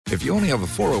If you only have a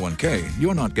 401k,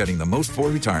 you're not getting the most for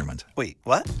retirement. Wait,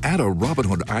 what? Add a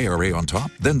Robinhood IRA on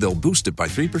top, then they'll boost it by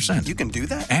 3%. You can do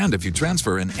that? And if you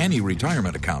transfer in any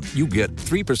retirement account, you get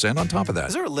 3% on top of that.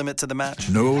 Is there a limit to the match?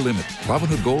 No limit.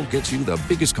 Robinhood Gold gets you the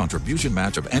biggest contribution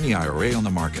match of any IRA on the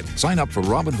market. Sign up for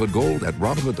Robinhood Gold at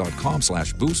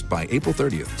Robinhood.com/boost by April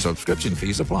 30th. Subscription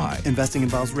fees apply. Investing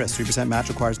involves risk. 3% match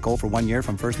requires gold for 1 year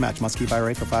from first match. Must keep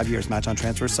IRA for 5 years. Match on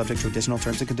transfers subject to additional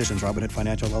terms and conditions. Robinhood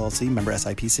Financial LLC, member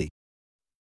SIPC.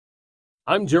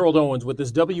 I'm Gerald Owens with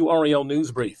this WRAL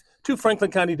News Brief. 2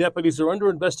 Franklin County deputies are under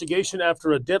investigation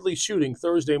after a deadly shooting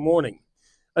Thursday morning.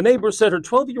 A neighbor said her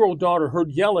 12-year-old daughter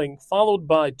heard yelling followed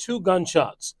by 2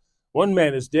 gunshots. One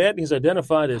man is dead. He's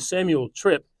identified as Samuel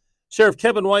Tripp. Sheriff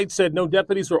Kevin White said no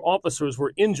deputies or officers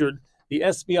were injured. The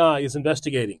SBI is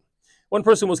investigating. 1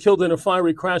 person was killed in a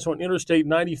fiery crash on Interstate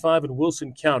 95 in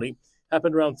Wilson County.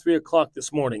 Happened around 3 o'clock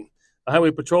this morning. The Highway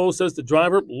Patrol says the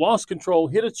driver lost control,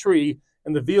 hit a tree,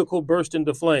 and the vehicle burst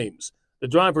into flames. The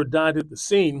driver died at the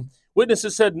scene.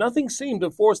 Witnesses said nothing seemed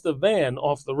to force the van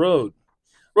off the road.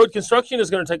 Road construction is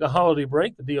going to take a holiday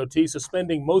break. The DOT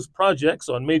suspending most projects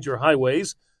on major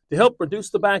highways to help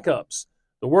reduce the backups.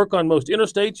 The work on most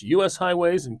interstates, U.S.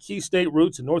 highways, and key state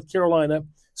routes in North Carolina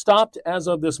stopped as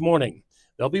of this morning.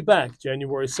 They'll be back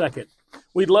January 2nd.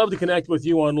 We'd love to connect with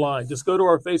you online. Just go to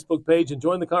our Facebook page and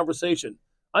join the conversation.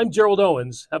 I'm Gerald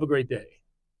Owens. Have a great day.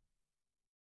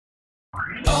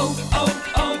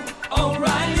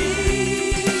 O'Reilly.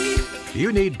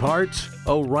 You need parts?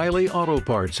 O'Reilly Auto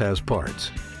Parts has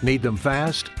parts. Need them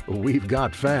fast? We've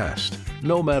got fast.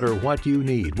 No matter what you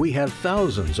need, we have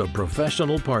thousands of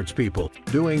professional parts people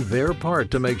doing their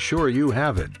part to make sure you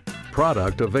have it.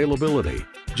 Product availability.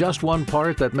 Just one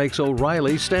part that makes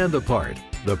O'Reilly stand apart.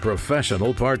 The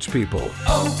professional parts people.